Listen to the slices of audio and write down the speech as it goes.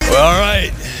All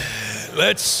right,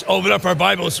 let's open up our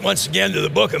Bibles once again to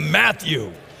the book of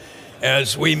Matthew.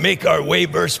 As we make our way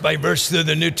verse by verse through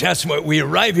the New Testament, we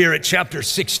arrive here at chapter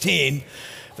 16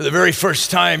 for the very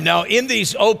first time. Now, in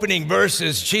these opening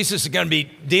verses, Jesus is going to be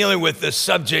dealing with the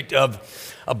subject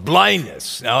of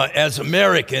blindness. Now, as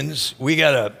Americans, we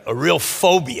got a real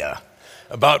phobia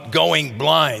about going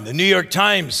blind. The New York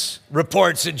Times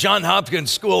reports that Johns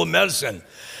Hopkins School of Medicine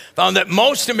found that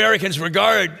most Americans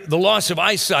regard the loss of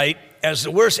eyesight as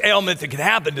the worst ailment that could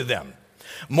happen to them,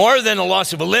 more than a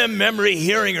loss of a limb, memory,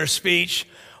 hearing, or speech,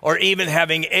 or even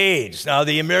having AIDS. Now,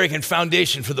 the American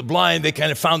Foundation for the Blind, they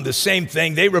kind of found the same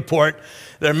thing. They report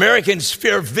that Americans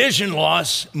fear vision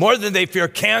loss more than they fear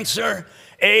cancer,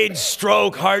 AIDS,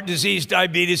 stroke, heart disease,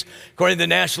 diabetes, according to the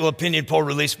national opinion poll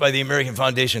released by the American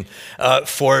Foundation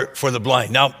for the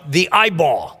Blind. Now, the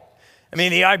eyeball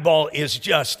is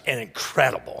just an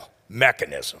incredible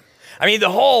mechanism. I mean, the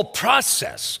whole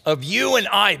process of you and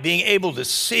I being able to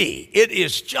see, it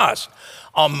is just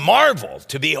a marvel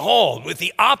to behold, with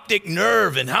the optic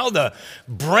nerve and how the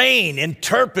brain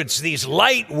interprets these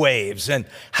light waves and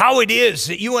how it is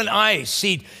that you and I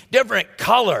see different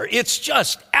color. It's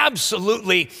just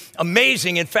absolutely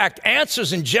amazing. In fact,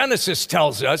 Answers in Genesis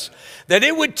tells us that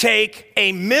it would take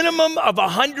a minimum of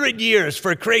 100 years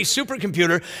for a Cray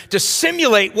supercomputer to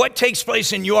simulate what takes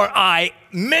place in your eye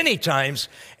many times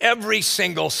every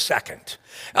single second.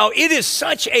 Now, it is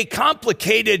such a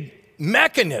complicated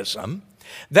mechanism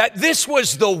that this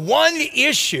was the one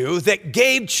issue that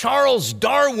gave Charles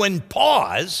Darwin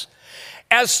pause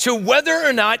as to whether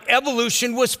or not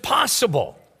evolution was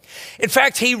possible. In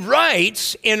fact, he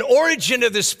writes in Origin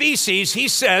of the Species, he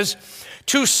says,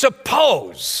 to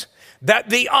suppose that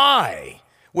the eye,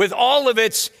 with all of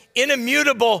its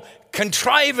inimitable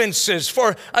contrivances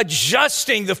for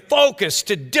adjusting the focus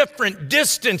to different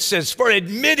distances, for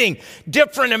admitting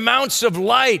different amounts of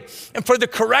light, and for the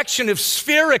correction of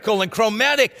spherical and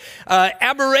chromatic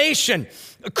aberration,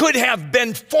 could have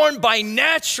been formed by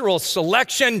natural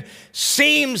selection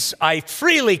seems, I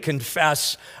freely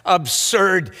confess,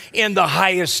 absurd in the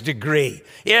highest degree.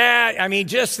 Yeah, I mean,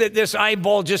 just that this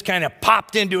eyeball just kind of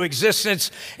popped into existence,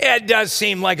 it does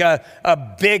seem like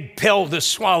a big pill to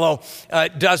swallow,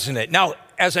 doesn't it? Now,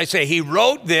 as I say, he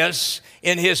wrote this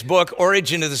in his book,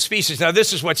 Origin of the Species. Now,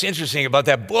 this is what's interesting about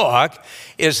that book,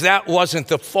 is that wasn't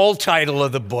the full title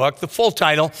of the book. The full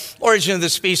title, Origin of the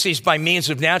Species by Means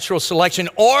of Natural Selection,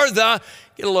 or the,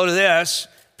 get a load of this,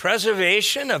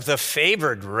 Preservation of the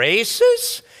Favored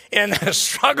Races in the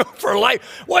Struggle for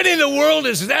Life. What in the world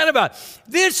is that about?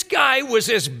 This guy was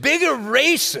as big a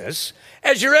racist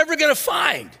as you're ever going to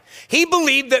find. He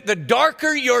believed that the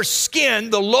darker your skin,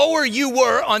 the lower you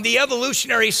were on the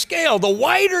evolutionary scale. The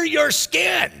whiter your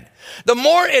skin, the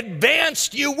more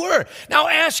advanced you were. Now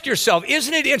ask yourself,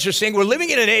 isn't it interesting? We're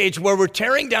living in an age where we're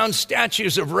tearing down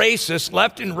statues of racists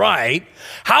left and right.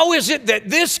 How is it that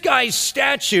this guy's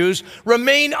statues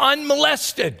remain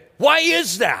unmolested? Why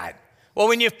is that? Well,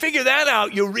 when you figure that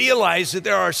out, you realize that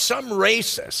there are some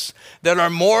racists that are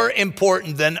more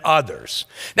important than others.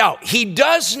 Now, he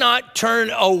does not turn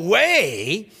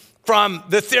away from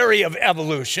the theory of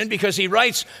evolution, because he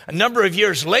writes a number of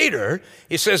years later,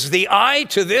 he says, "The eye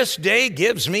to this day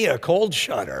gives me a cold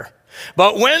shudder.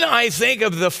 But when I think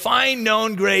of the fine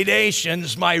known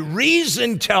gradations, my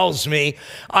reason tells me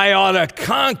I ought to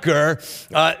conquer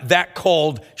that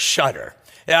cold shudder."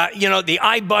 The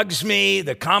eye bugs me,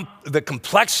 the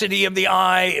complexity of the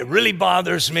eye, it really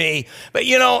bothers me. But,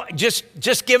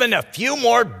 just given a few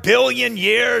more billion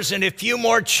years and a few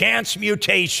more chance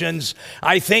mutations,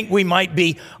 I think we might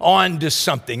be on to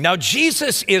something. Now,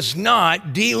 Jesus is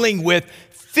not dealing with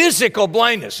physical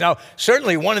blindness. Now,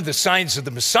 certainly one of the signs of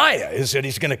the Messiah is that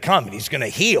he's going to come and he's going to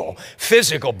heal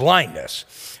physical blindness.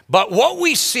 But what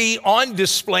we see on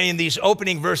display in these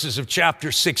opening verses of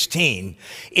chapter 16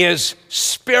 is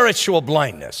spiritual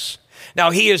blindness.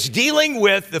 Now, he is dealing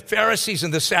with the Pharisees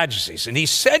and the Sadducees, and he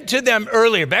said to them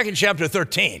earlier, back in chapter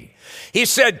 13, he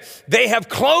said, they have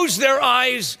closed their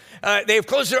eyes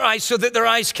so that their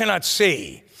eyes cannot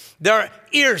see, their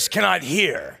ears cannot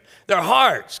hear, their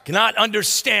hearts cannot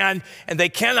understand, and they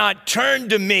cannot turn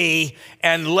to me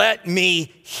and let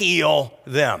me heal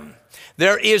them.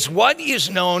 There is what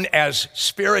is known as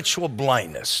spiritual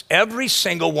blindness. Every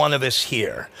single one of us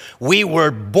here, we were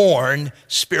born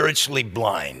spiritually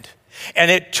blind.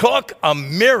 And it took a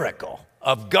miracle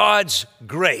of God's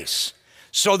grace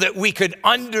so that we could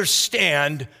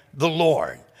understand the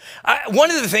Lord.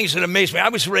 One of the things that amazed me, I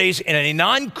was raised in a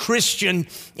non-Christian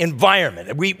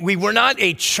environment. We were not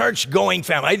a church-going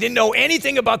family. I didn't know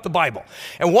anything about the Bible.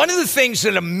 And one of the things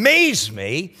that amazed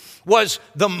me was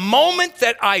the moment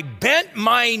that I bent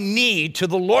my knee to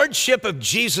the lordship of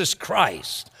Jesus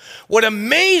Christ. What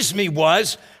amazed me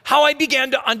was how I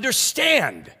began to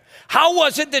understand. How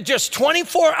was it that just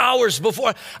 24 hours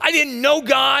before, I didn't know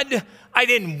God, I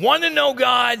didn't want to know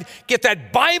God, get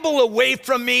that Bible away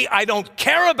from me, I don't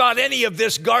care about any of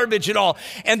this garbage at all.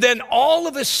 And then all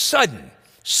of a sudden,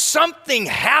 something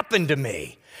happened to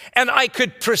me, and I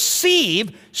could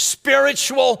perceive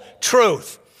spiritual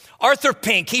truth. Arthur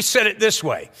Pink, he said it this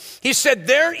way. He said,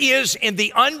 there is in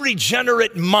the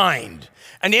unregenerate mind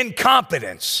an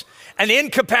incompetence, an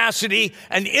incapacity,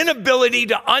 an inability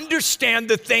to understand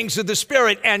the things of the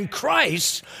Spirit. And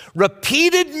Christ's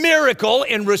repeated miracle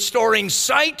in restoring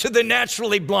sight to the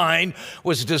naturally blind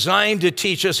was designed to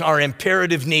teach us our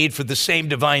imperative need for the same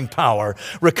divine power,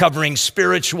 recovering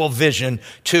spiritual vision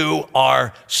to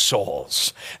our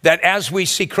souls. That as we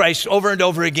see Christ over and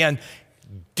over again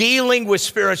dealing with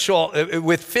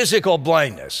physical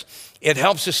blindness, it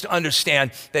helps us to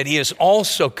understand that he has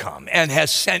also come and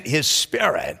has sent his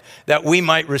Spirit that we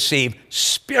might receive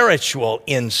spiritual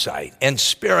insight and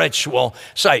spiritual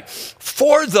sight.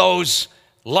 For those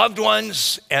loved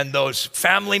ones and those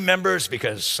family members,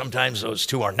 because sometimes those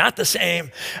two are not the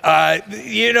same,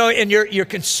 and you're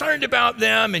concerned about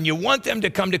them and you want them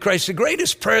to come to Christ, the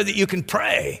greatest prayer that you can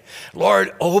pray,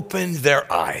 Lord, open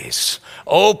their eyes.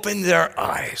 Open their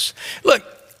eyes. Look,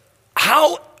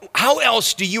 how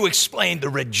else do you explain the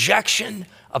rejection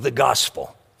of the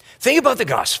gospel? Think about the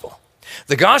gospel.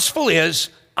 The gospel is,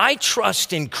 I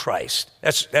trust in Christ.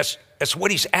 That's what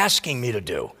he's asking me to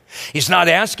do. He's not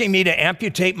asking me to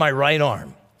amputate my right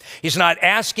arm. He's not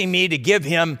asking me to give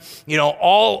him,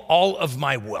 all of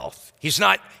my wealth. He's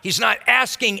not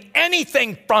asking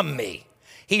anything from me.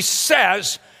 He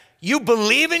says, you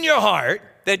believe in your heart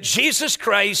that Jesus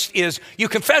Christ you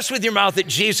confess with your mouth that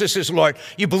Jesus is Lord.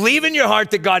 You believe in your heart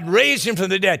that God raised him from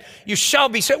the dead. You shall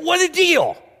be saved. What a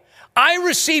deal. I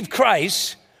received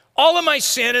Christ. All of my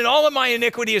sin and all of my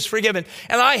iniquity is forgiven,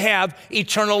 and I have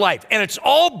eternal life. And it's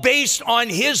all based on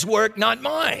his work, not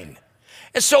mine.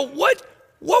 And so what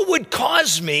would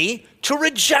cause me to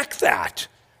reject that?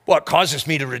 What causes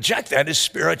me to reject that is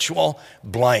spiritual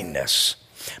blindness.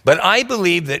 But I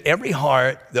believe that every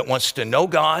heart that wants to know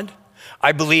God,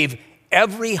 I believe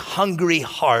every hungry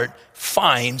heart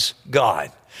finds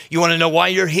God. You want to know why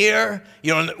you're here?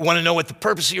 You want to know what the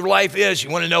purpose of your life is? You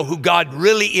want to know who God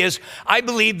really is? I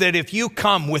believe that if you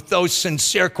come with those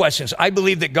sincere questions, I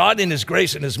believe that God in his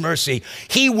grace and his mercy,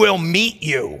 he will meet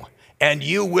you and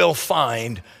you will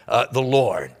find the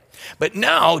Lord. But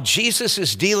now Jesus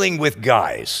is dealing with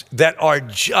guys that are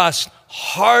just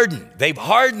hardened. They've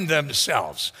hardened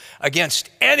themselves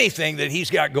against anything that he's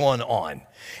got going on.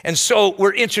 And so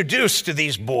we're introduced to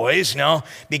these boys now,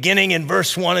 beginning in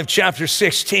verse 1 of chapter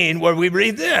 16, where we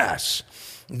read this.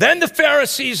 Then the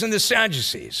Pharisees and the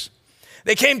Sadducees,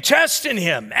 they came testing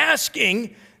him,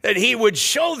 asking that he would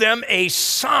show them a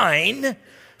sign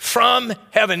from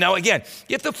heaven. Now again,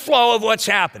 get the flow of what's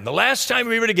happened. The last time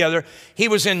we were together, he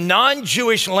was in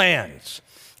non-Jewish lands.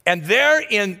 And there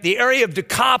in the area of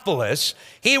Decapolis,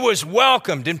 he was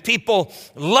welcomed and people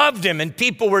loved him and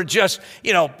people were just,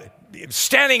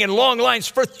 standing in long lines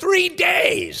for 3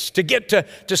 days to get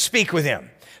to speak with him.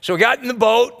 So he got in the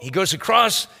boat, he goes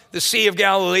across the Sea of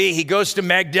Galilee, he goes to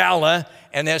Magdala,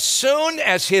 and as soon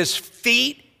as his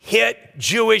feet hit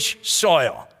Jewish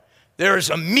soil, there is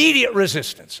immediate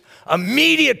resistance,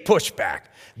 immediate pushback.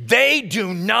 They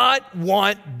do not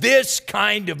want this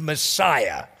kind of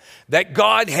Messiah that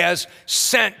God has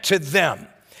sent to them.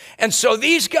 And so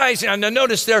these guys, now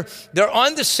notice they're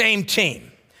on the same team.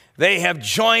 They have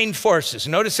joined forces.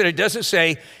 Notice that it doesn't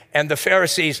say, and the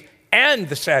Pharisees and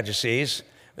the Sadducees.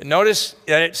 But notice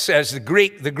that it says the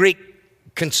Greek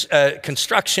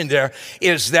construction there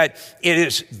is that it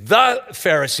is the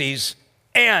Pharisees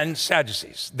and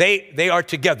Sadducees. They are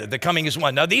together. They're coming as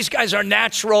one. Now, these guys are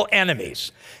natural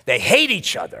enemies. They hate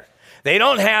each other. They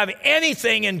don't have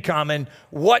anything in common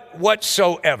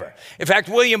whatsoever. In fact,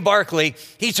 William Barclay,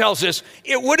 he tells us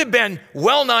it would have been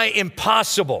well nigh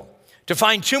impossible to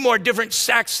find two more different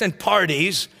sects and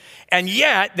parties, and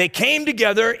yet they came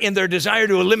together in their desire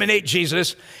to eliminate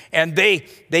Jesus, and they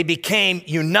became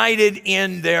united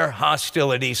in their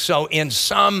hostility. So in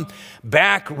some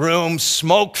back room,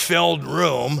 smoke-filled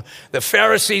room, the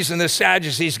Pharisees and the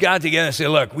Sadducees got together and said,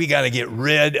 look, we got to get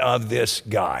rid of this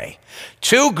guy.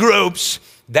 Two groups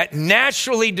that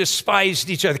naturally despised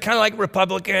each other, kind of like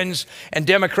Republicans and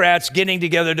Democrats getting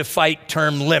together to fight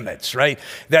term limits, right?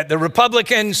 That the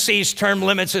Republican sees term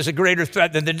limits as a greater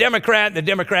threat than the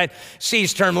Democrat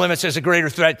sees term limits as a greater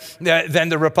threat than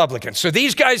the Republican. So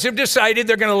these guys have decided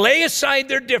they're going to lay aside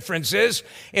their differences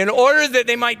in order that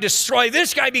they might destroy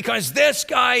this guy because this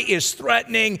guy is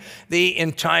threatening the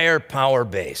entire power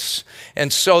base.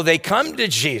 And so they come to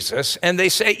Jesus and they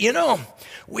say, you know,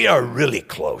 we are really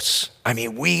close. I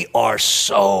mean, we are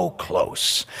so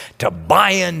close to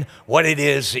buying what it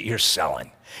is that you're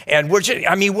selling. And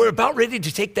we're about ready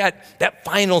to take that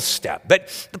final step.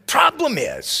 But the problem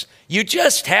is, you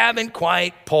just haven't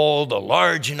quite pulled a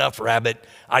large enough rabbit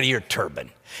out of your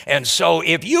turban. And so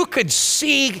if you could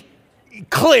see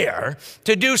clear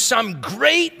to do some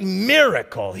great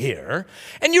miracle here,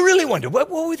 and you really wonder, what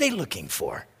were they looking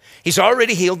for? He's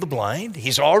already healed the blind.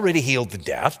 He's already healed the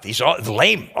deaf. The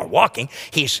lame are walking.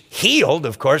 He's healed,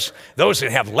 of course, those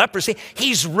that have leprosy.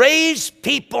 He's raised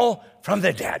people from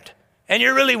the dead. And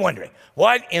you're really wondering,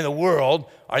 what in the world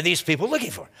are these people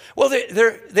looking for? Well,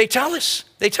 they tell us.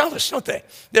 They tell us, don't they?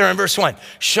 They're in verse 1.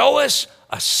 Show us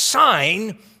a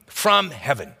sign from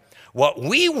heaven. What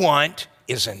we want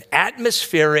is an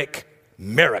atmospheric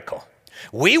miracle.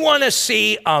 We want to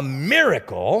see a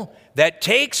miracle that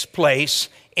takes place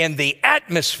in the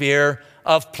atmosphere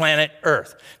of planet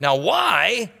Earth. Now,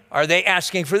 why are they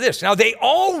asking for this? Now, they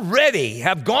already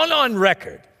have gone on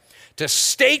record to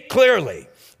state clearly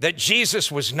that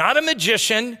Jesus was not a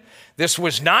magician. This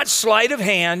was not sleight of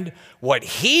hand. What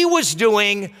he was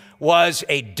doing was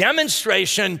a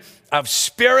demonstration of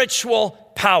spiritual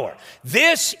power.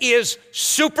 This is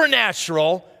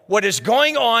supernatural, what is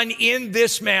going on in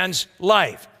this man's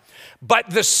life.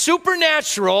 But the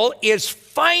supernatural is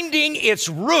finding its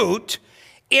root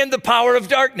in the power of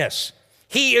darkness.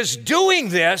 He is doing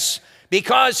this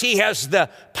because he has the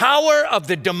power of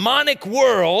the demonic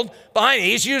world behind him.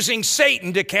 He's using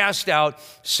Satan to cast out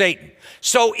Satan.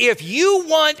 So if you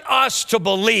want us to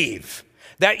believe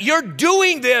that you're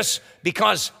doing this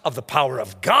because of the power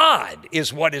of God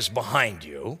is what is behind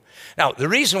you. Now, the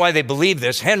reason why they believe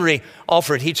this, Henry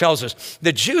Alford, he tells us,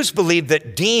 the Jews believed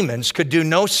that demons could do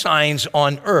no signs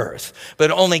on earth, but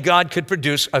only God could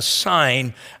produce a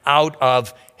sign out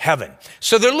of heaven.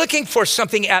 So they're looking for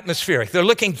something atmospheric. They're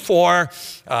looking for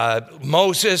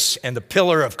Moses and the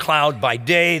pillar of cloud by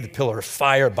day, the pillar of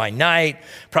fire by night,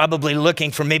 probably looking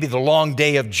for maybe the long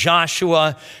day of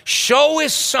Joshua. Show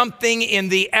us something in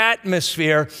the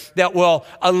atmosphere that will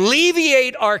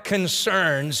alleviate our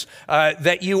concerns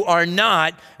that you are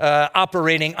not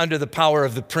operating under the power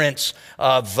of the prince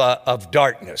of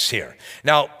darkness here.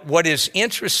 Now, what is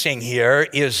interesting here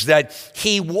is that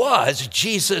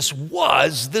Jesus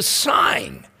was the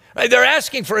sign. They're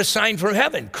asking for a sign from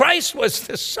heaven. Christ was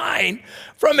the sign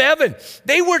from heaven.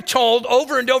 They were told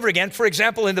over and over again, for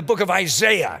example, in the book of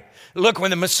Isaiah, look, when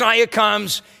the Messiah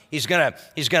comes, he's gonna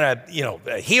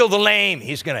heal the lame,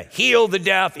 he's gonna heal the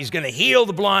deaf, he's gonna heal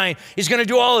the blind, he's gonna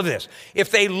do all of this. If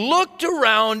they looked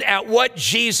around at what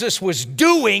Jesus was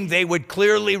doing, they would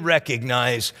clearly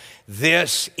recognize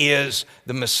this is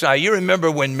the Messiah. You remember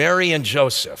when Mary and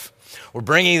Joseph were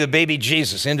bringing the baby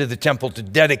Jesus into the temple to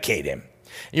dedicate him.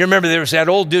 You remember there was that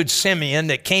old dude Simeon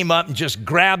that came up and just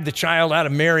grabbed the child out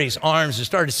of Mary's arms and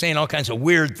started saying all kinds of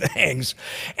weird things.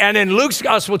 And in Luke's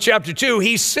Gospel, chapter 2,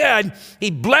 he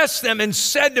blessed them and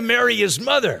said to Mary, his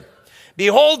mother,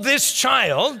 behold, this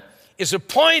child is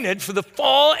appointed for the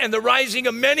fall and the rising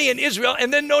of many in Israel.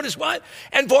 And then notice what?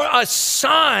 And for a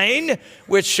sign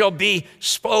which shall be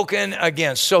spoken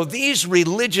against. So these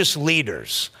religious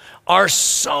leaders are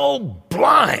so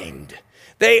blind.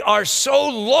 They are so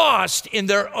lost in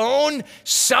their own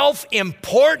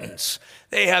self-importance.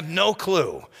 They have no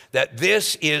clue that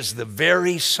this is the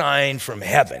very sign from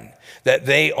heaven that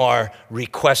they are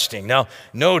requesting. Now,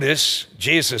 notice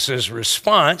Jesus'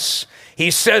 response.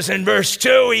 He says in verse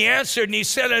 2, he answered and he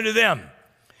said unto them,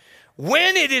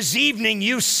 when it is evening,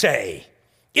 you say,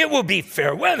 it will be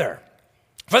fair weather,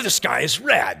 for the sky is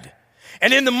red.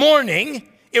 And in the morning,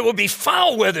 it will be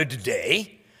foul weather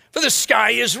today, for the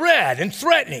sky is red and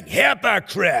threatening.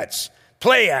 Hypocrites,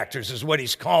 play actors is what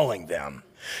he's calling them.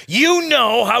 You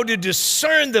know how to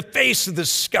discern the face of the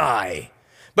sky,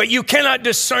 but you cannot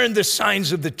discern the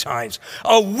signs of the times.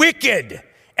 A wicked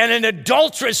and an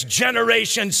adulterous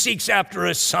generation seeks after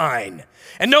a sign,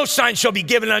 and no sign shall be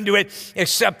given unto it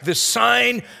except the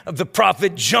sign of the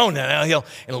prophet Jonah. Now, he'll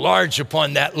enlarge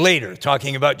upon that later,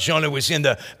 talking about Jonah was in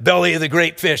the belly of the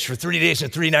great fish for 3 days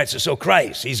and 3 nights. So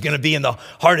Christ, he's going to be in the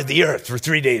heart of the earth for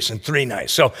 3 days and 3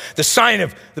 nights. So the sign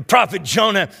of the prophet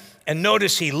Jonah and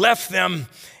notice he left them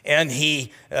and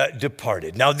he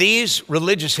departed. Now, these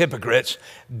religious hypocrites,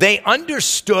 they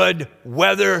understood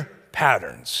weather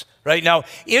patterns, right? Now,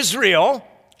 Israel,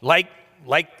 like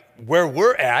where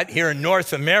we're at here in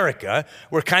North America,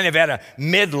 we're kind of at a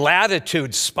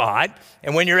mid-latitude spot.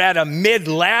 And when you're at a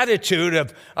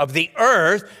mid-latitude of the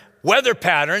earth, weather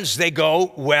patterns, they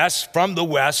go west, from the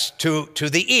west to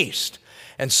the east.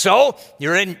 And so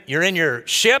you're in your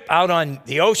ship out on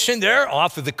the ocean there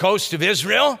off of the coast of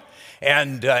Israel.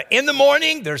 And in the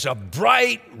morning, there's a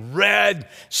bright red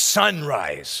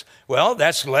sunrise. Well,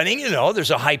 that's letting you know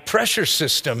there's a high pressure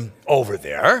system over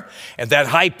there. And that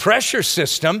high pressure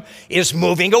system is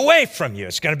moving away from you.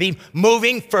 It's going to be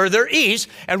moving further east.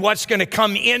 And what's going to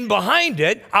come in behind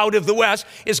it out of the west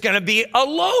is going to be a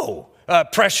low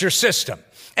pressure system.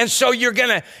 And so you're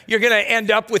gonna end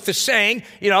up with the saying,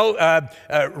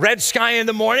 red sky in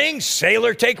the morning,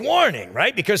 sailor take warning,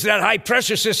 right? Because that high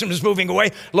pressure system is moving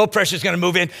away, low pressure is gonna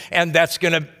move in, and that's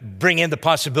gonna bring in the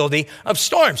possibility of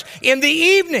storms. In the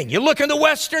evening, you look in the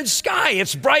western sky,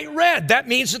 it's bright red. That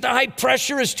means that the high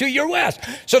pressure is to your west.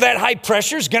 So that high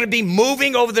pressure is gonna be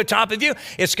moving over the top of you.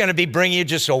 It's gonna be bringing you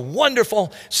just a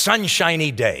wonderful,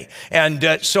 sunshiny day.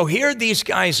 And so here these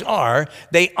guys are,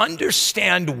 they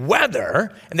understand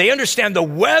weather, and they understand the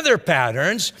weather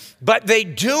patterns, but they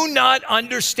do not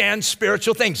understand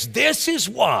spiritual things. This is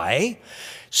why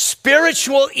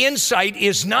spiritual insight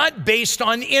is not based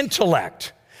on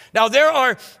intellect. Now, there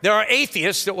are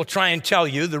atheists that will try and tell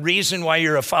you the reason why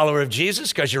you're a follower of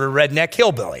Jesus because you're a redneck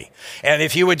hillbilly. And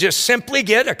if you would just simply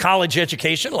get a college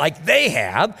education like they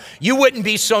have, you wouldn't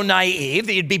be so naive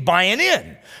that you'd be buying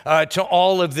in to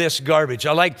all of this garbage.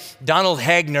 I like Donald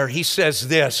Hagner. He says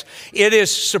this: it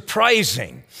is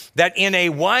surprising that in a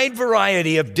wide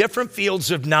variety of different fields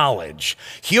of knowledge,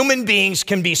 human beings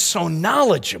can be so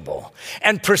knowledgeable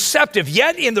and perceptive,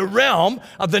 yet in the realm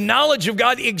of the knowledge of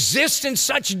God exist in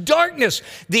such darkness.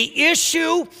 The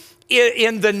issue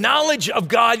in the knowledge of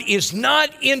God is not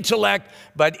intellect,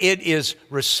 but it is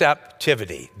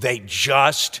receptivity. They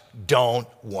just don't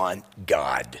want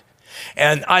God.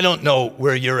 And I don't know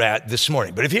where you're at this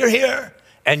morning, but if you're here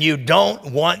and you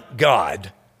don't want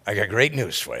God, I got great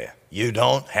news for you. You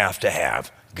don't have to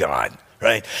have God,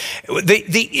 right?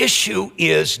 The issue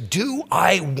is, do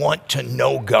I want to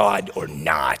know God or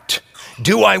not?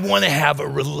 Do I want to have a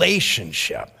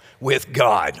relationship with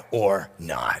God or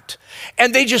not?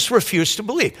 And they just refuse to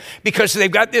believe because they've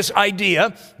got this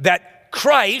idea that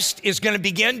Christ is going to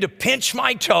begin to pinch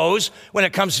my toes when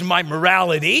it comes to my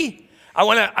morality. I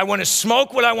want to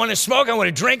smoke what I want to smoke. I want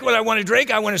to drink what I want to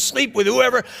drink. I want to sleep with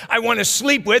whoever I want to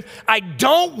sleep with. I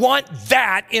don't want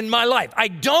that in my life. I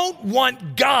don't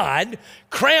want God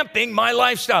cramping my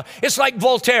lifestyle. It's like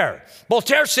Voltaire.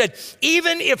 Voltaire said,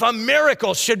 even if a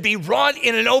miracle should be wrought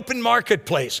in an open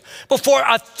marketplace before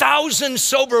 1,000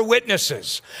 sober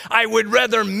witnesses, I would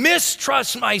rather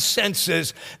mistrust my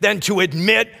senses than to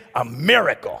admit a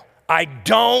miracle. I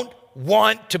don't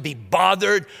want to be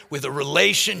bothered with a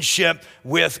relationship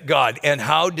with God. And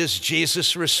how does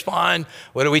Jesus respond?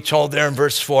 What are we told there in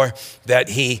verse 4? That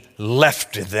he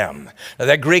left them. Now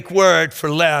that Greek word for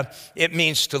left, it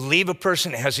means to leave a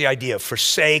person. It has the idea of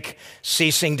forsake,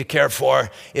 ceasing to care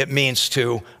for. It means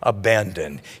to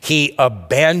abandon. He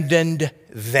abandoned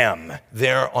them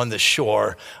there on the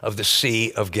shore of the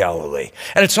Sea of Galilee.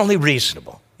 And it's only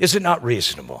reasonable. Is it not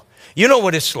reasonable? You know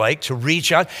what it's like to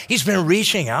reach out. He's been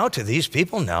reaching out to these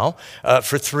people now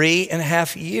for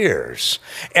 3.5 years.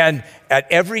 And at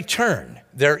every turn,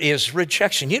 there is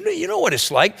rejection. You know what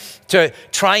it's like to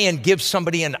try and give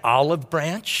somebody an olive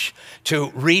branch, to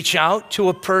reach out to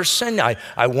a person.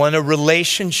 I want a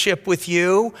relationship with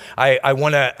you. I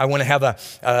want to have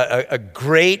a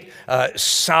great,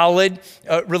 solid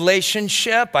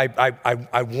relationship.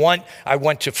 I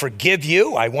want to forgive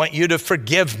you. I want you to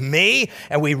forgive me.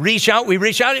 And we reach out,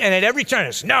 and at every turn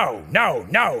it's no, no,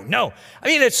 no, no. I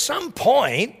mean, at some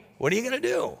point, what are you going to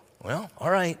do? Well, all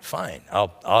right, fine.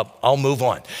 I'll move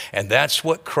on. And that's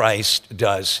what Christ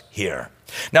does here.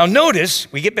 Now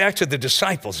notice, we get back to the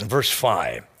disciples in verse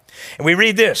 5. And we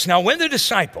read this. Now when the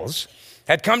disciples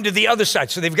had come to the other side,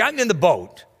 so they've gotten in the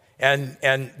boat and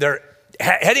they're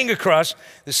heading across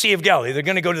the Sea of Galilee. They're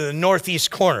going to go to the northeast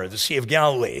corner of the Sea of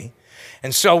Galilee.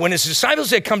 And so when his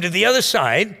disciples had come to the other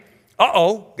side,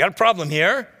 got a problem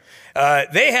here.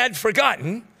 They had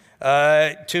forgotten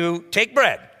to take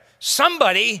bread.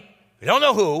 Somebody, we don't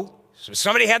know who,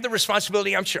 somebody had the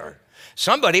responsibility, I'm sure.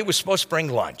 Somebody was supposed to bring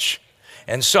lunch.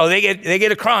 And so they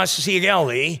get across the Sea of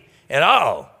Galilee,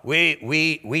 and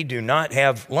we do not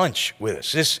have lunch with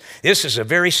us. This is a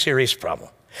very serious problem.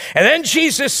 And then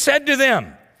Jesus said to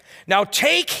them, Now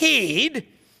take heed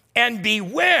and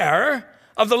beware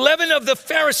of the leaven of the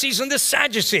Pharisees and the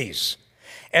Sadducees.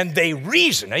 And they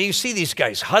reason. Now you see these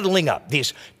guys huddling up,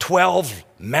 these 12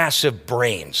 massive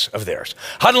brains of theirs,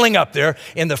 huddling up there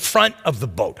in the front of the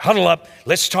boat. Huddle up,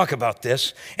 let's talk about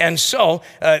this. And so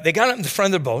they got up in the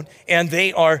front of the boat, and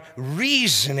they are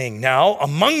reasoning now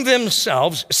among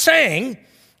themselves, saying,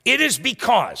 it is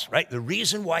because, right? The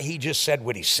reason why he just said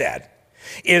what he said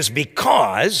is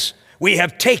because we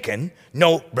have taken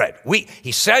no bread.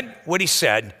 He said what he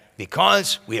said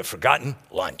because we have forgotten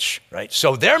lunch, right?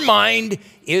 So their mind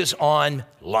is on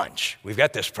lunch. We've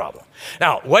got this problem.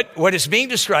 Now, what is being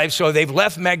described, so they've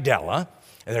left Magdala,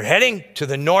 and they're heading to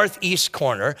the northeast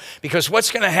corner, because what's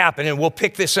going to happen, and we'll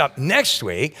pick this up next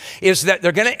week, is that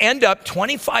they're going to end up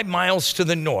 25 miles to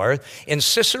the north in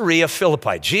Caesarea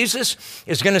Philippi. Jesus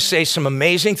is going to say some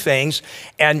amazing things,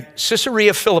 and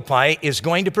Caesarea Philippi is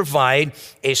going to provide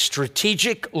a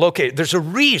strategic location. There's a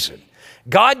reason.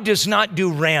 God does not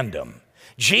do random.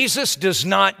 Jesus does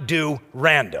not do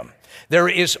random. There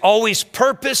is always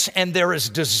purpose and there is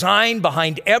design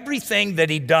behind everything that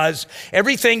he does,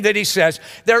 everything that he says.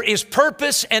 There is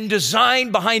purpose and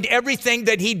design behind everything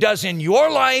that he does in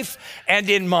your life and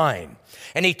in mine.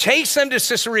 And he takes them to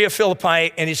Caesarea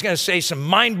Philippi, and he's going to say some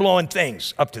mind-blowing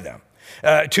things up to them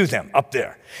up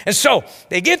there. And so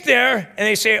they get there and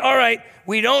they say, all right,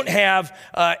 we don't have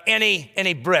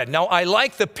any bread. Now, I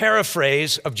like the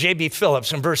paraphrase of J.B.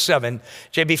 Phillips in verse 7.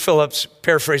 J.B. Phillips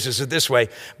paraphrases it this way,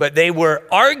 but they were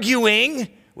arguing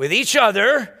with each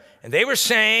other, and they were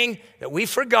saying that we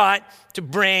forgot to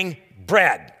bring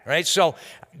bread, right? So,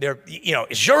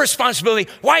 it's your responsibility.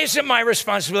 Why is it my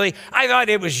responsibility? I thought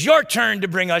it was your turn to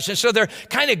bring us. And so they're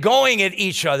kind of going at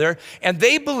each other. And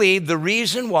they believe the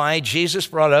reason why Jesus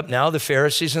brought up now the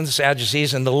Pharisees and the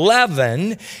Sadducees and the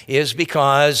leaven is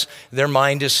because their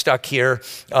mind is stuck here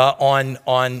on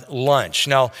lunch.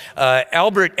 Now,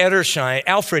 Alfred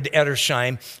Edersheim,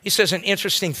 he says an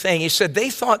interesting thing. He said they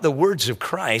thought the words of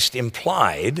Christ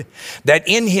implied that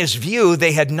in his view,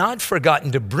 they had not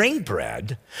forgotten to bring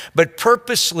bread, but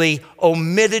purposely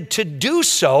omitted to do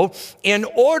so in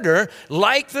order,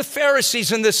 like the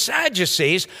Pharisees and the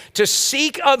Sadducees, to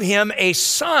seek of him a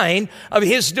sign of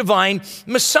his divine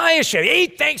messiahship. He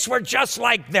thinks we're just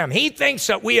like them. He thinks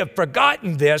that we have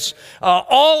forgotten this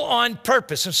all on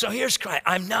purpose. And so here's Christ.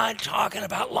 I'm not talking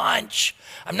about lunch.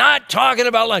 I'm not talking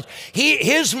about lunch.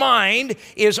 His mind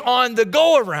is on the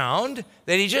go-around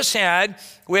that he just had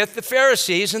with the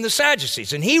Pharisees and the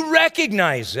Sadducees. And he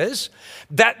recognizes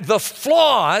that the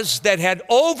flaws that had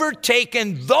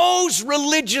overtaken those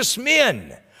religious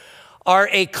men are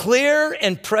a clear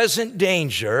and present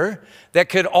danger that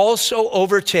could also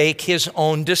overtake his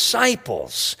own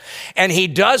disciples. And he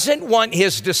doesn't want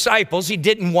his disciples, he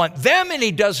didn't want them, and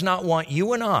he does not want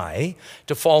you and I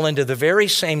to fall into the very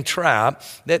same trap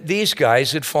that these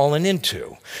guys had fallen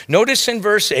into. Notice in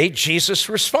verse 8, Jesus'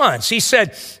 response. He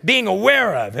said, being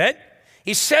aware of it,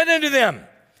 he said unto them,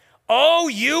 "O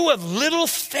you of little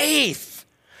faith,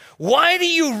 why do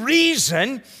you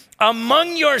reason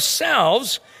among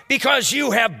yourselves because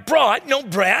you have brought no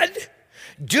bread?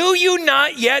 Do you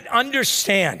not yet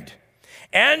understand?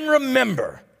 And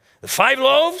remember the 5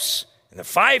 loaves and the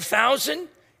 5,000,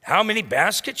 how many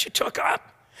baskets you took up?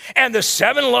 And the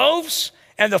 7 loaves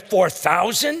and the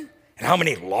 4,000, and how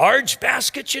many large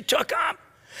baskets you took up?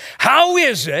 How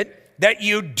is it that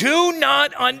you do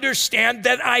not understand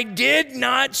that I did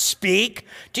not speak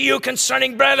to you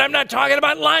concerning bread?" I'm not talking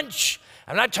about lunch.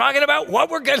 I'm not talking about what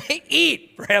we're going to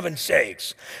eat, for heaven's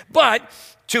sakes, but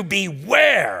to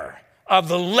beware of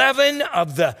the leaven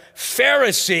of the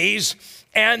Pharisees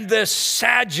and the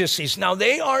Sadducees. Now,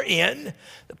 they are in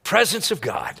the presence of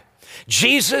God.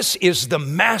 Jesus is the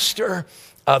master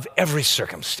of every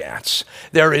circumstance.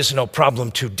 There is no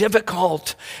problem too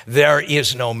difficult. There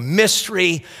is no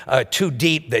mystery too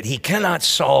deep that he cannot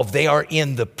solve. They are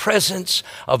in the presence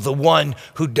of the one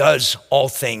who does all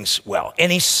things well.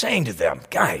 And he's saying to them,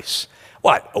 guys,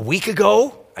 a week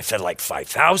ago, I fed like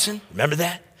 5,000. Remember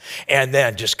that? And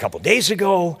then just a couple days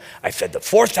ago, I fed the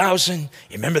 4,000. You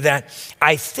remember that?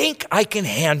 I think I can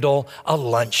handle a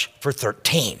lunch for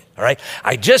 13, all right?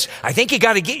 I think you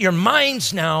got to get your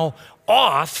minds now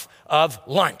off of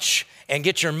lunch and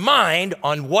get your mind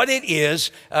on what it is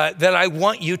that I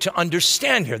want you to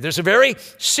understand here. There's a very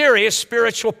serious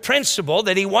spiritual principle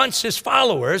that he wants his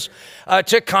followers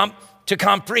to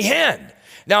comprehend.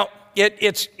 Now,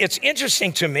 it's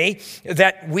interesting to me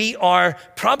that we are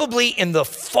probably in the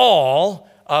fall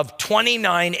of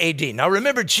 29 AD. Now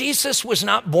remember, Jesus was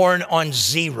not born on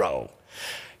 0.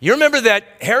 You remember that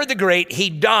Herod the Great, he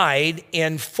died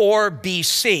in 4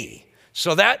 BC.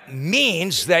 So that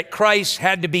means that Christ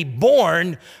had to be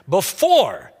born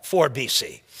before 4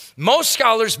 BC. Most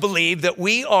scholars believe that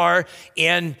we are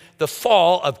in the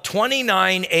fall of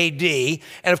 29 AD,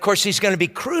 and of course he's going to be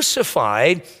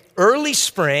crucified early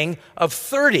spring of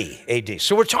 30 AD.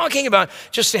 So we're talking about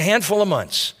just a handful of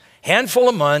months.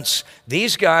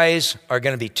 These guys are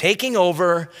going to be taking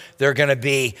over. They're going to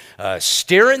be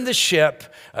steering the ship.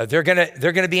 They're going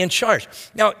to be in charge.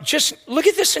 Now, just look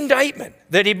at this indictment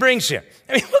that he brings here.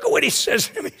 I mean, look at what he says.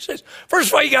 He says, first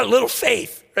of all, you got little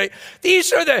faith, right?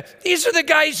 These are the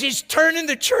guys he's turning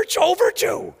the church over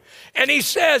to. And he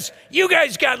says, you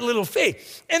guys got little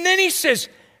faith. And then he says,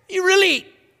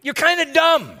 you're kind of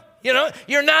dumb. You know,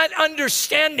 you're not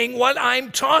understanding what I'm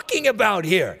talking about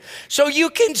here. So you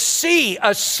can see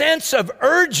a sense of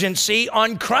urgency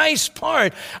on Christ's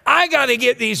part. I got to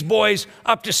get these boys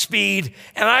up to speed,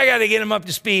 and I got to get them up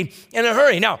to speed in a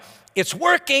hurry. Now, it's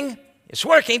working. It's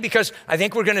working because I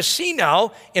think we're going to see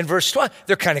now in verse 12,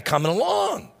 they're kind of coming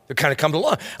along.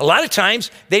 A lot of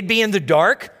times, they'd be in the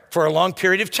dark for a long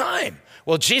period of time.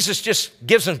 Well, Jesus just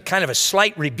gives them kind of a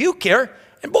slight rebuke here,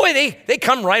 and boy, they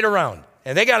come right around.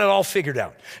 And they got it all figured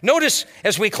out. Notice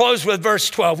as we close with verse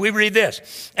 12, we read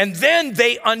this. And then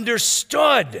they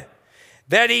understood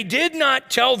that he did not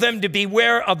tell them to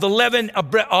beware of the leaven of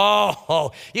bread.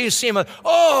 Oh, you see him.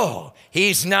 Oh,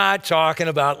 he's not talking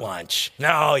about lunch.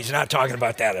 No, he's not talking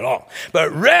about that at all.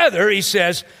 But rather, he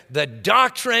says, the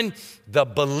doctrine, the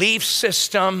belief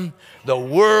system, the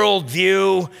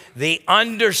worldview, the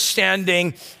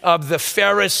understanding of the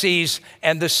Pharisees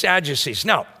and the Sadducees.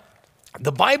 Now,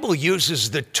 the Bible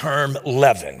uses the term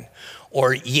leaven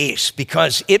or yeast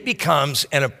because it becomes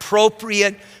an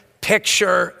appropriate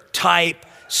picture, type,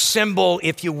 symbol,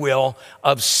 if you will,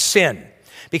 of sin.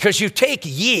 Because you take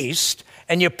yeast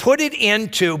and you put it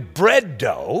into bread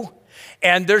dough,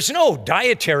 and there's no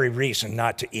dietary reason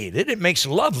not to eat it. It makes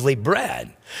lovely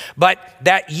bread. But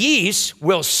that yeast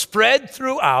will spread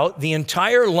throughout the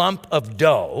entire lump of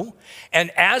dough,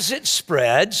 and as it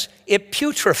spreads, it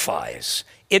putrefies.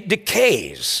 It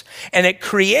decays, and it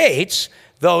creates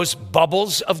those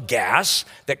bubbles of gas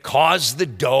that cause the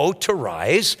dough to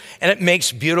rise, and it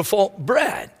makes beautiful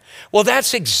bread. Well,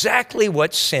 that's exactly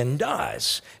what sin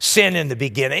does. Sin in the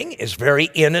beginning is very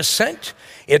innocent.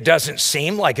 It doesn't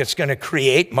seem like it's going to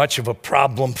create much of a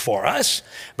problem for us,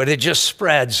 but it just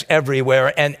spreads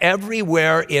everywhere. And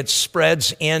everywhere it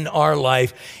spreads in our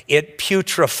life, it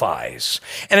putrefies.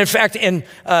 And in fact, in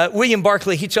William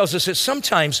Barclay, he tells us that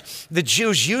sometimes the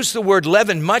Jews use the word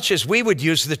leaven much as we would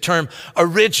use the term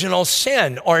original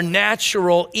sin or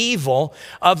natural evil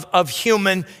of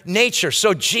human nature.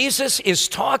 So Jesus is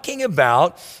talking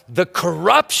about the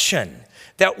corruption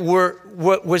that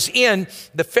was in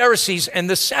the Pharisees and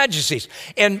the Sadducees.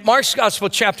 In Mark's Gospel,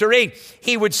 chapter 8,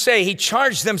 he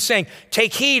charged them saying,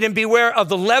 take heed and beware of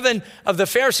the leaven of the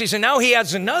Pharisees. And now he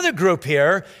adds another group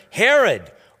here,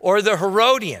 Herod or the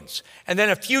Herodians. And then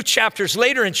a few chapters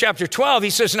later in chapter 12, he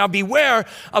says, now beware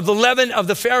of the leaven of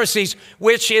the Pharisees,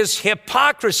 which is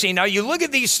hypocrisy. Now you look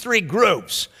at these three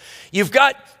groups. You've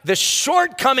got the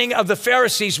shortcoming of the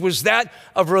Pharisees was that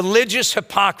of religious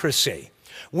hypocrisy.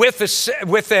 With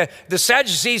the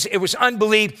Sadducees, it was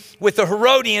unbelief. With the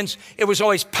Herodians, it was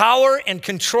always power and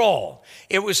control.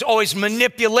 It was always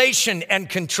manipulation and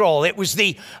control. It was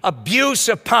the abuse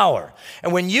of power.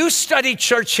 And when you study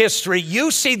church history, you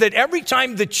see that every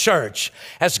time the church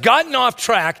has gotten off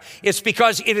track, it's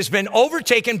because it has been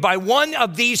overtaken by one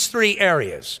of these three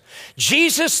areas.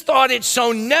 Jesus thought it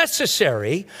so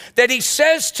necessary that he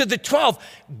says to the 12,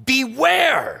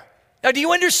 beware. Now, do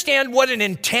you understand what an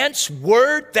intense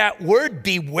word that word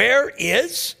beware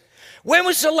is? When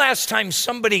was the last time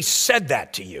somebody said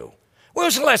that to you? When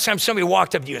was the last time somebody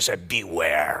walked up to you and said,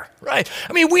 beware, right?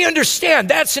 I mean, we understand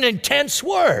that's an intense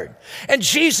word. And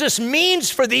Jesus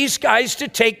means for these guys to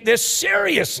take this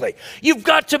seriously. You've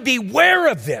got to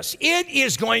beware of this. It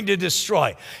is going to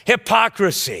destroy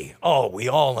hypocrisy. Oh, we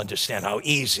all understand how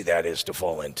easy that is to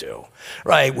fall into,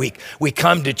 right? We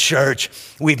come to church.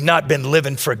 We've not been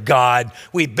living for God.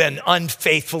 We've been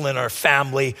unfaithful in our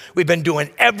family. We've been doing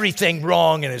everything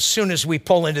wrong. And as soon as we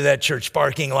pull into that church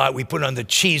parking lot, we put on the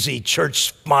cheesy church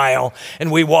smile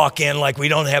and we walk in like we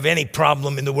don't have any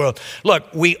problem in the world.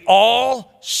 Look, we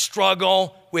all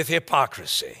struggle with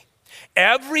hypocrisy.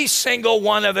 Every single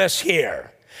one of us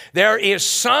here. There is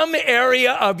some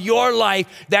area of your life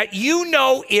that you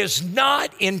know is not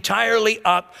entirely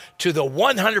up to the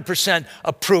 100%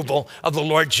 approval of the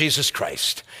Lord Jesus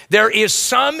Christ. There is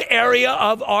some area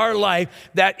of our life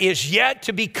that is yet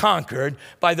to be conquered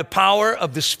by the power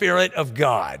of the Spirit of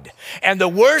God. And the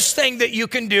worst thing that you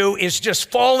can do is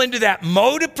just fall into that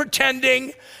mode of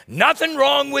pretending, nothing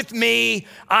wrong with me,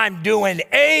 I'm doing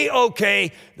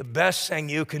A-okay. The best thing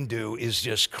you can do is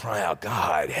just cry out,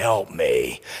 God, help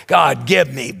me. God,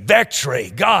 give me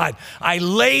victory. God, I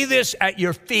lay this at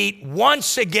your feet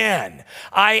once again.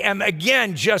 I am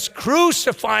again just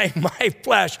crucifying my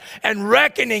flesh and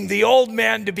reckoning the old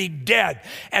man to be dead.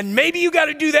 And maybe you got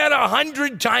to do that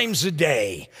 100 times a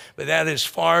day, but that is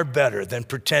far better than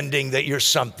pretending that you're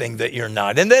something that you're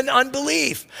not. And then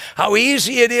unbelief, how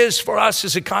easy it is for us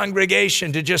as a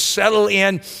congregation to just settle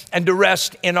in and to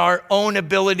rest in our own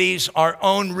abilities, our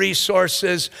own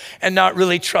resources, and not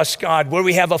really trust God, where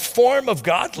we have a form of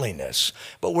godliness,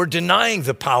 but we're denying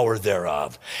the power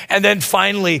thereof. And then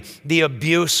finally, the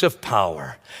abuse of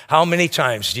power. How many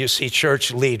times do you see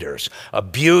church leaders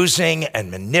abusing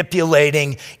and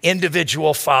manipulating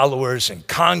individual followers and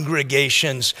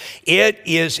congregations? It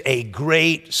is a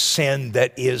great sin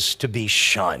that is to be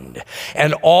shunned.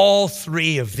 And all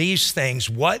three of these things,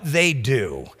 what they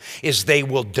do is they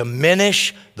will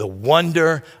diminish the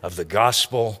wonder of the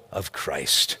gospel of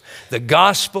Christ. The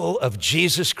gospel of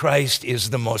Jesus Christ is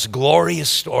the most glorious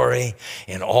story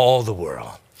in all the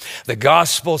world. The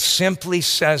gospel simply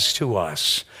says to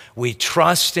us, we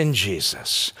trust in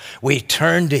Jesus, we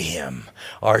turn to him,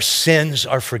 our sins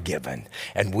are forgiven,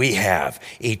 and we have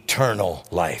eternal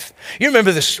life. You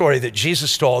remember the story that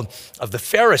Jesus told of the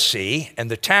Pharisee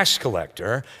and the tax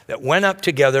collector that went up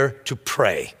together to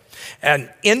pray.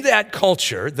 And in that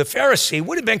culture, the Pharisee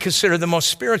would have been considered the most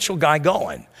spiritual guy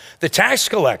going. The tax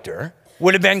collector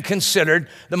would have been considered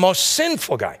the most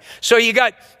sinful guy. So you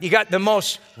got the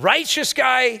most righteous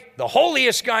guy, the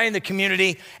holiest guy in the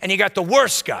community, and you got the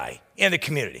worst guy in the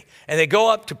community. And they go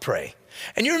up to pray.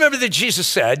 And you remember that Jesus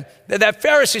said, that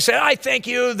Pharisee said, I thank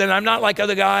you that I'm not like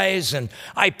other guys, and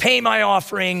I pay my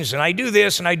offerings, and I do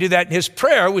this, and I do that. And his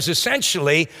prayer was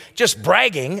essentially just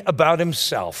bragging about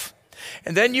himself.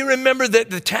 And then you remember that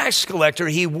the tax collector,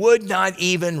 he would not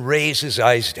even raise his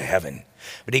eyes to heaven,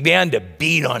 but he began to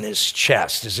beat on his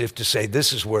chest as if to say,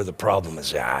 this is where the problem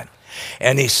is at.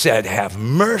 And he said, have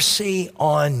mercy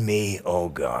on me, O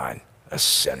God, a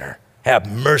sinner.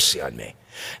 Have mercy on me.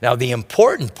 Now, the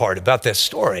important part about this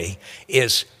story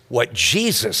is what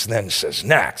Jesus then says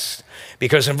next.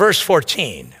 Because in verse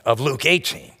 14 of Luke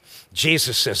 18,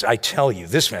 Jesus says, I tell you,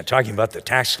 this man, talking about the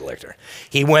tax collector,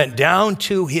 he went down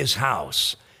to his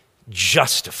house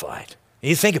justified.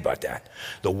 You think about that.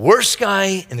 The worst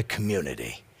guy in the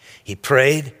community, he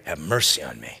prayed, have mercy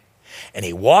on me. And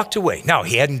he walked away. Now,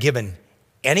 he hadn't given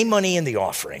any money in the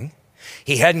offering.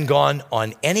 He hadn't gone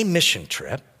on any mission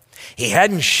trip. He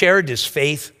hadn't shared his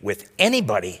faith with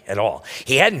anybody at all.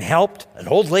 He hadn't helped an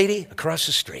old lady across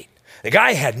the street. The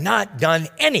guy had not done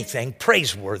anything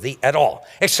praiseworthy at all,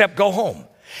 except go home.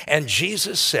 And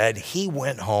Jesus said he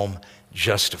went home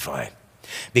justified.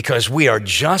 Because we are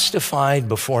justified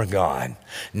before God,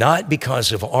 not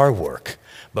because of our work,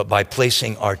 but by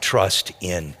placing our trust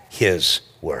in his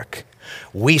work.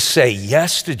 We say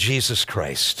yes to Jesus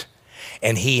Christ,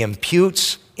 and he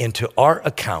imputes into our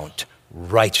account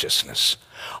righteousness.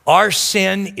 Our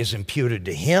sin is imputed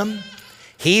to him.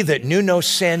 He that knew no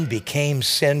sin became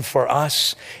sin for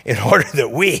us in order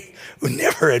that we, who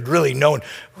never had really known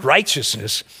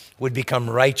righteousness, would become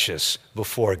righteous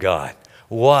before God.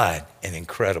 What an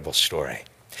incredible story.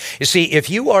 You see, if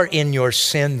you are in your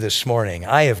sin this morning,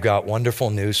 I have got wonderful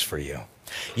news for you.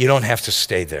 You don't have to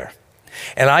stay there.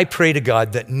 And I pray to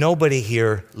God that nobody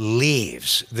here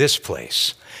leaves this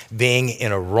place being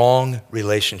in a wrong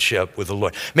relationship with the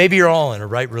Lord. Maybe you're all in a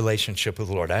right relationship with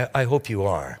the Lord. I hope you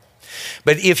are.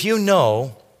 But if you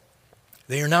know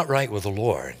that you're not right with the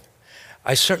Lord,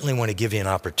 I certainly want to give you an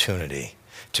opportunity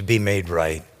to be made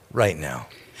right now.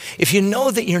 If you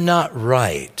know that you're not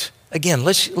right, again,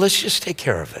 let's just take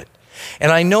care of it.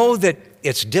 And I know that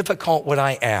it's difficult what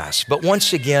I ask, but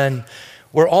once again,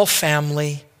 we're all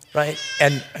family, right?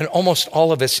 And almost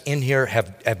all of us in here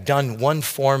have done one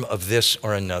form of this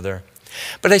or another.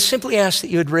 But I simply ask that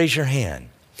you would raise your hand,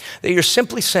 that you're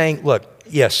simply saying, look,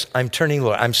 yes, I'm turning,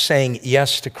 Lord. I'm saying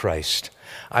yes to Christ.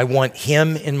 I want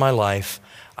him in my life.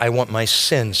 I want my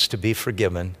sins to be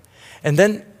forgiven. And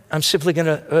then I'm simply going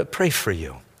to pray for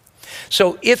you.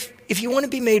 So if you want to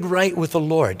be made right with the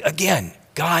Lord, again,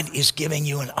 God is giving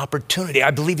you an opportunity.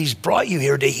 I believe he's brought you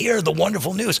here to hear the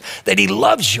wonderful news that he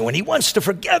loves you and he wants to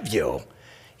forgive you.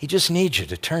 He just needs you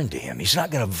to turn to him. He's not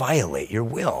going to violate your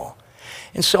will.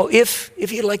 And so if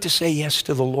you'd like to say yes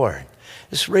to the Lord,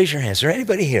 just raise your hands. Is there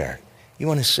anybody here? You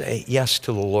want to say yes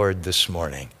to the Lord this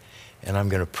morning? And I'm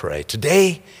going to pray.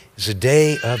 Today is a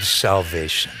day of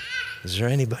salvation. Is there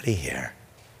anybody here?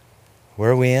 Where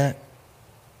are we at?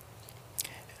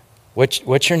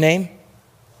 What's your name?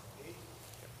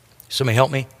 Somebody help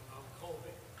me?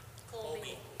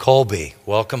 Colby. Colby.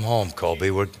 Welcome home, Colby.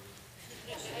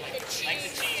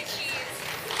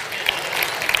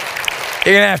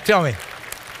 You're going to have to tell me.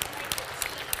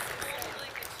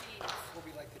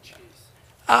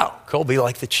 Oh, Colby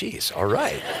like the cheese. All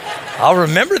right. I'll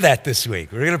remember that this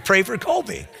week. We're going to pray for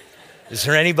Colby. Is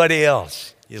there anybody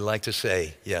else you'd like to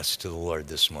say yes to the Lord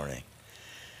this morning?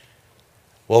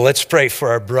 Well, let's pray for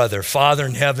our brother. Father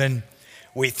in heaven,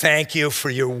 we thank you for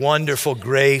your wonderful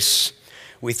grace.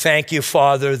 We thank you,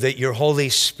 Father, that your Holy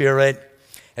Spirit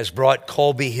has brought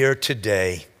Colby here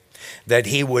today, that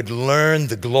he would learn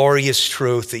the glorious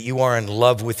truth that you are in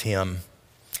love with him.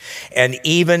 And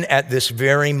even at this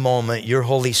very moment, your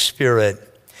Holy Spirit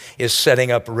is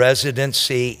setting up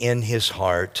residency in his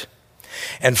heart.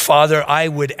 And Father, I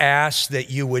would ask that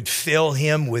you would fill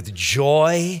him with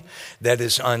joy that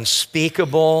is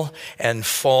unspeakable and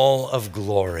full of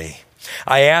glory.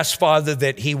 I ask, Father,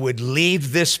 that he would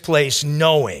leave this place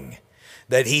knowing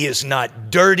that he is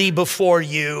not dirty before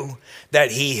you,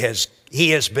 that he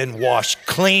has been washed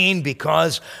clean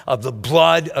because of the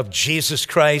blood of Jesus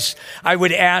Christ. I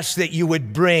would ask that you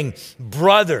would bring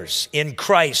brothers in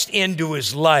Christ into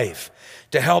his life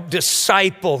to help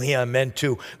disciple him and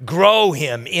to grow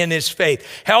him in his faith.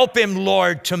 Help him,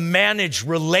 Lord, to manage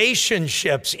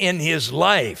relationships in his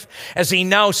life as he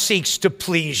now seeks to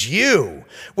please you,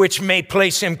 which may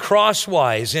place him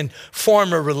crosswise in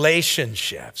former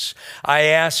relationships. I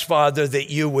ask, Father, that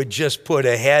you would just put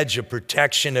a hedge of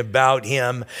protection about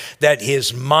him, that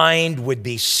his mind would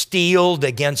be steeled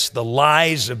against the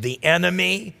lies of the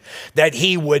enemy, that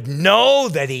he would know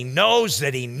that he knows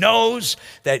that he knows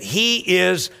that he is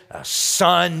a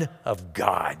son of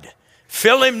God.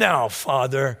 Fill him now,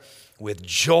 Father, with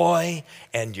joy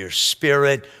and your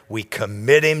Spirit. We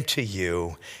commit him to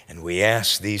you, and we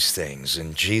ask these things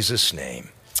in Jesus' name.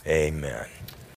 Amen.